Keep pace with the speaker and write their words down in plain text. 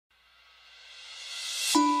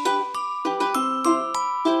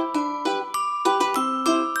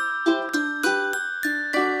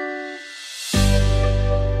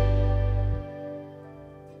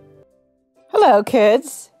Hello,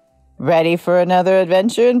 kids. Ready for another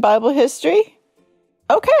adventure in Bible history?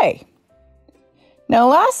 Okay. Now,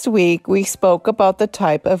 last week we spoke about the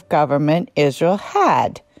type of government Israel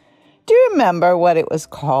had. Do you remember what it was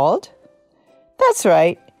called? That's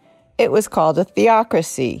right. It was called a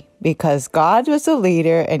theocracy because God was the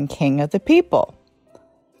leader and king of the people.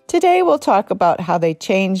 Today we'll talk about how they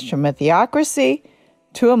changed from a theocracy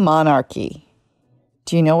to a monarchy.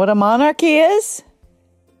 Do you know what a monarchy is?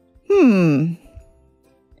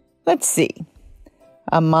 Let's see.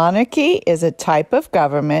 A monarchy is a type of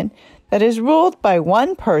government that is ruled by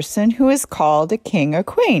one person who is called a king or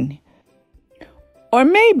queen, or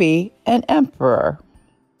maybe an emperor.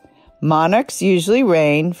 Monarchs usually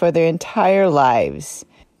reign for their entire lives.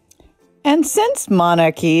 And since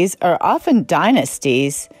monarchies are often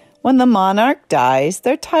dynasties, when the monarch dies,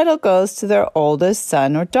 their title goes to their oldest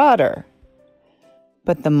son or daughter.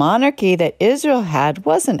 But the monarchy that Israel had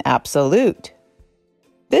wasn't absolute.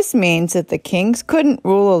 This means that the kings couldn't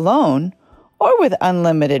rule alone or with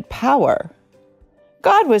unlimited power.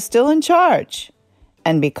 God was still in charge,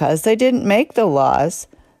 and because they didn't make the laws,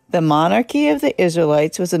 the monarchy of the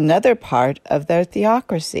Israelites was another part of their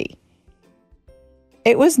theocracy.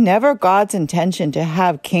 It was never God's intention to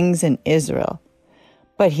have kings in Israel,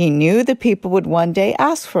 but he knew the people would one day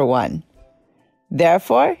ask for one.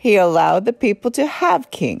 Therefore, he allowed the people to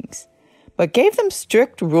have kings, but gave them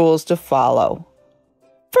strict rules to follow.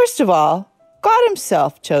 First of all, God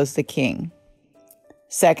himself chose the king.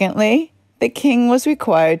 Secondly, the king was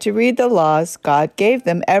required to read the laws God gave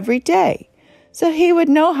them every day, so he would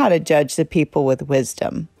know how to judge the people with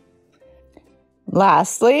wisdom.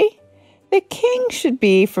 Lastly, the king should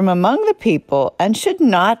be from among the people and should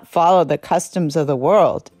not follow the customs of the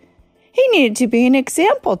world. He needed to be an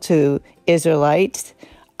example to Israelites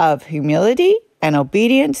of humility and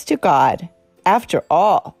obedience to God. After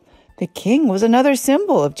all, the king was another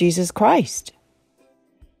symbol of Jesus Christ.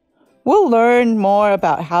 We'll learn more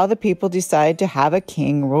about how the people decided to have a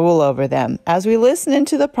king rule over them as we listen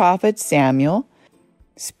into the prophet Samuel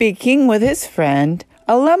speaking with his friend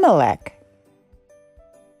Elimelech.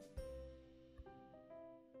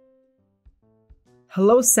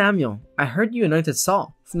 Hello, Samuel. I heard you anointed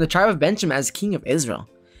Saul from the tribe of Benjamin as king of Israel.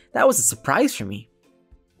 That was a surprise for me.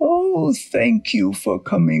 Oh, thank you for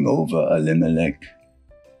coming over, Elimelech.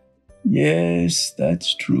 Yes,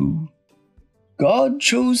 that's true. God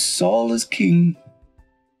chose Saul as king.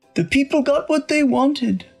 The people got what they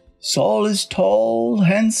wanted. Saul is tall,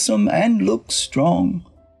 handsome, and looks strong.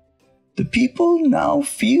 The people now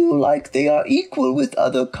feel like they are equal with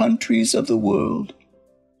other countries of the world.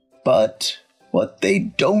 But what they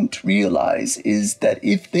don't realize is that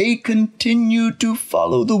if they continue to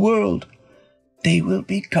follow the world, they will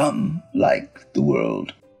become like the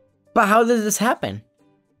world. But how did this happen?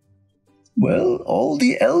 Well, all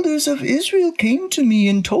the elders of Israel came to me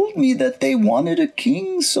and told me that they wanted a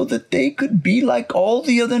king so that they could be like all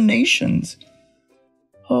the other nations.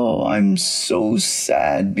 Oh, I'm so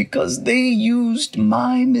sad because they used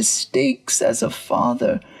my mistakes as a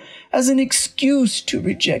father as an excuse to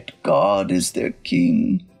reject God as their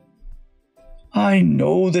king. I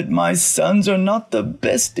know that my sons are not the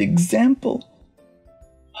best example.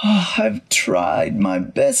 I've tried my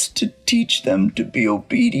best to teach them to be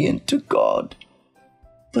obedient to God,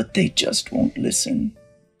 but they just won't listen.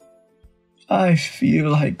 I feel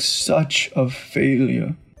like such a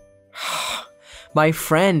failure. My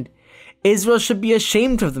friend, Israel should be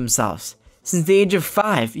ashamed of themselves. Since the age of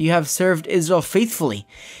 5, you have served Israel faithfully.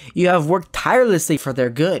 You have worked tirelessly for their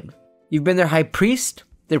good. You've been their high priest,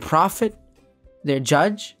 their prophet, their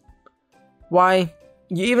judge. Why,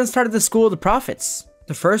 you even started the school of the prophets.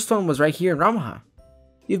 The first one was right here in Ramah.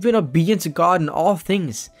 You've been obedient to God in all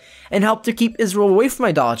things and helped to keep Israel away from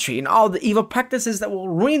idolatry and all the evil practices that will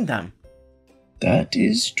ruin them. That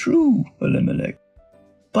is true, Elimelech.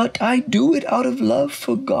 But I do it out of love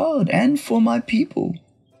for God and for my people.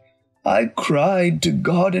 I cried to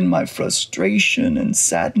God in my frustration and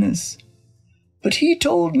sadness. But he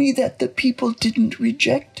told me that the people didn't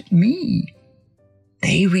reject me.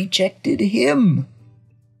 They rejected him.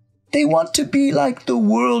 They want to be like the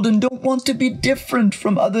world and don't want to be different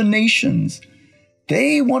from other nations.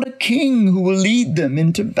 They want a king who will lead them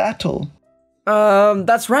into battle.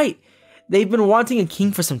 That's right. They've been wanting a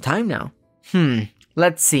king for some time now.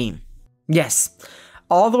 Let's see. Yes,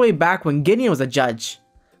 all the way back when Gideon was a judge.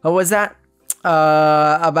 What was that?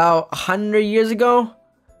 About 100 years ago?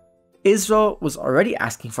 Israel was already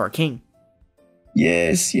asking for a king.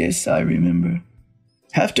 Yes, I remember.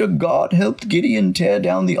 After God helped Gideon tear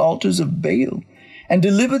down the altars of Baal and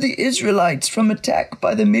deliver the Israelites from attack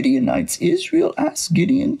by the Midianites, Israel asked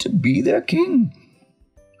Gideon to be their king.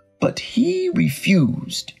 But he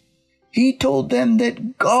refused. He told them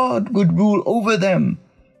that God would rule over them.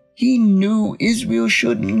 He knew Israel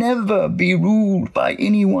should never be ruled by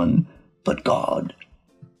anyone but God.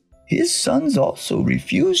 His sons also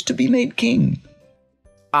refused to be made king.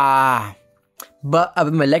 But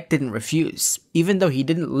Abimelech didn't refuse. Even though he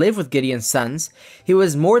didn't live with Gideon's sons, he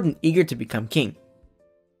was more than eager to become king.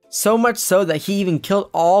 So much so that he even killed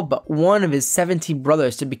all but one of his 70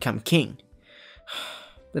 brothers to become king.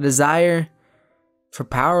 The desire for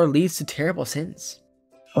power leads to terrible sins.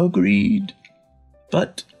 Agreed.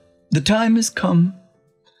 But the time has come.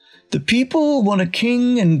 The people want a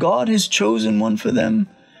king, and God has chosen one for them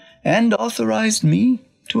and authorized me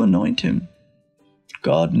to anoint him.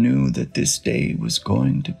 God knew that this day was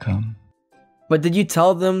going to come. But did you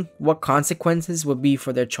tell them what consequences would be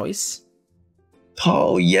for their choice?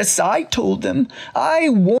 Oh, yes, I told them. I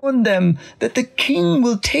warned them that the king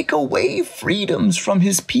will take away freedoms from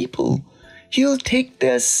his people. He'll take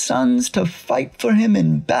their sons to fight for him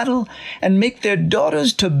in battle and make their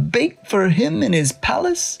daughters to bake for him in his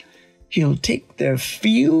palace. He'll take their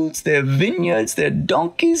fields, their vineyards, their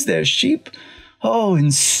donkeys, their sheep,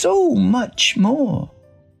 and so much more.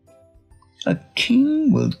 A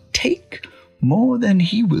king will take more than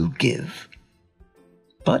he will give.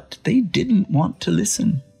 But they didn't want to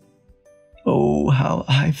listen. Oh, how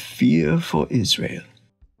I fear for Israel.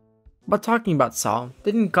 But talking about Saul,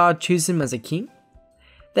 didn't God choose him as a king?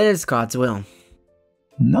 That is God's will.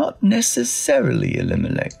 Not necessarily,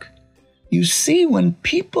 Elimelech. You see, when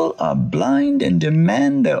people are blind and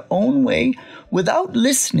demand their own way without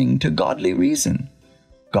listening to godly reason,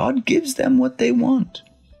 God gives them what they want,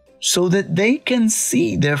 so that they can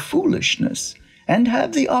see their foolishness and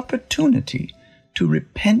have the opportunity to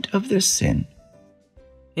repent of their sin.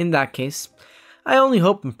 In that case, I only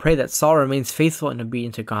hope and pray that Saul remains faithful and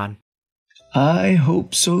obedient to God. I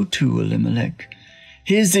hope so too, Elimelech.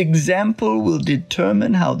 His example will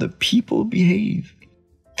determine how the people behave.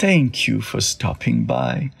 Thank you for stopping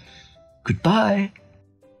by. Goodbye.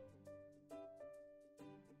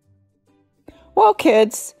 Well,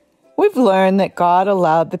 kids, we've learned that God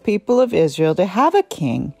allowed the people of Israel to have a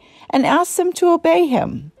king and asked them to obey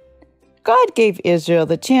him. God gave Israel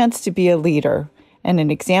the chance to be a leader and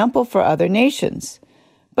an example for other nations,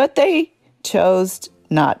 but they chose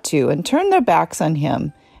not to and turned their backs on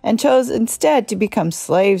him and chose instead to become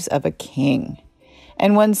slaves of a king.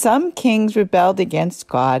 And when some kings rebelled against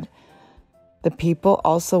God, the people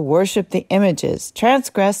also worshipped the images,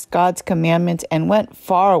 transgressed God's commandments, and went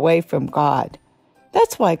far away from God.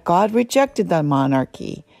 That's why God rejected the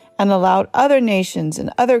monarchy and allowed other nations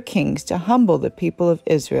and other kings to humble the people of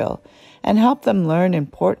Israel and help them learn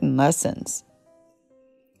important lessons.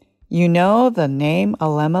 You know, the name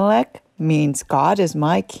Elimelech means God is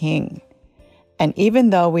my king. And even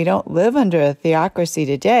though we don't live under a theocracy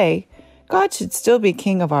today, God should still be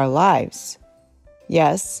king of our lives.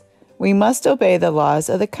 Yes, we must obey the laws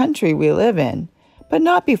of the country we live in, but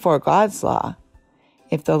not before God's law.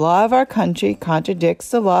 If the law of our country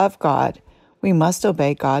contradicts the law of God, we must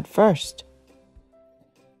obey God first.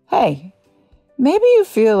 Hey, maybe you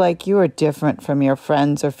feel like you are different from your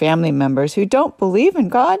friends or family members who don't believe in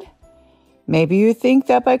God. Maybe you think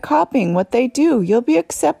that by copying what they do, you'll be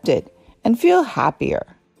accepted and feel happier.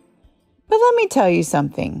 But let me tell you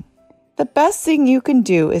something. The best thing you can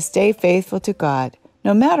do is stay faithful to God,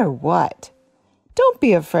 no matter what. Don't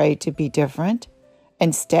be afraid to be different.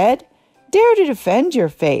 Instead, dare to defend your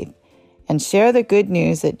faith and share the good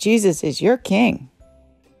news that Jesus is your King.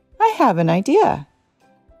 I have an idea.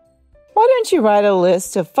 Why don't you write a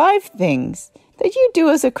list of 5 things that you do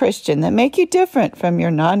as a Christian that make you different from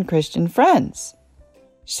your non-Christian friends?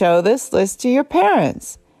 Show this list to your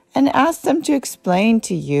parents and ask them to explain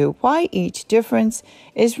to you why each difference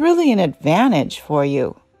is really an advantage for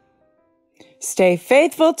you. Stay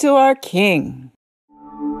faithful to our King.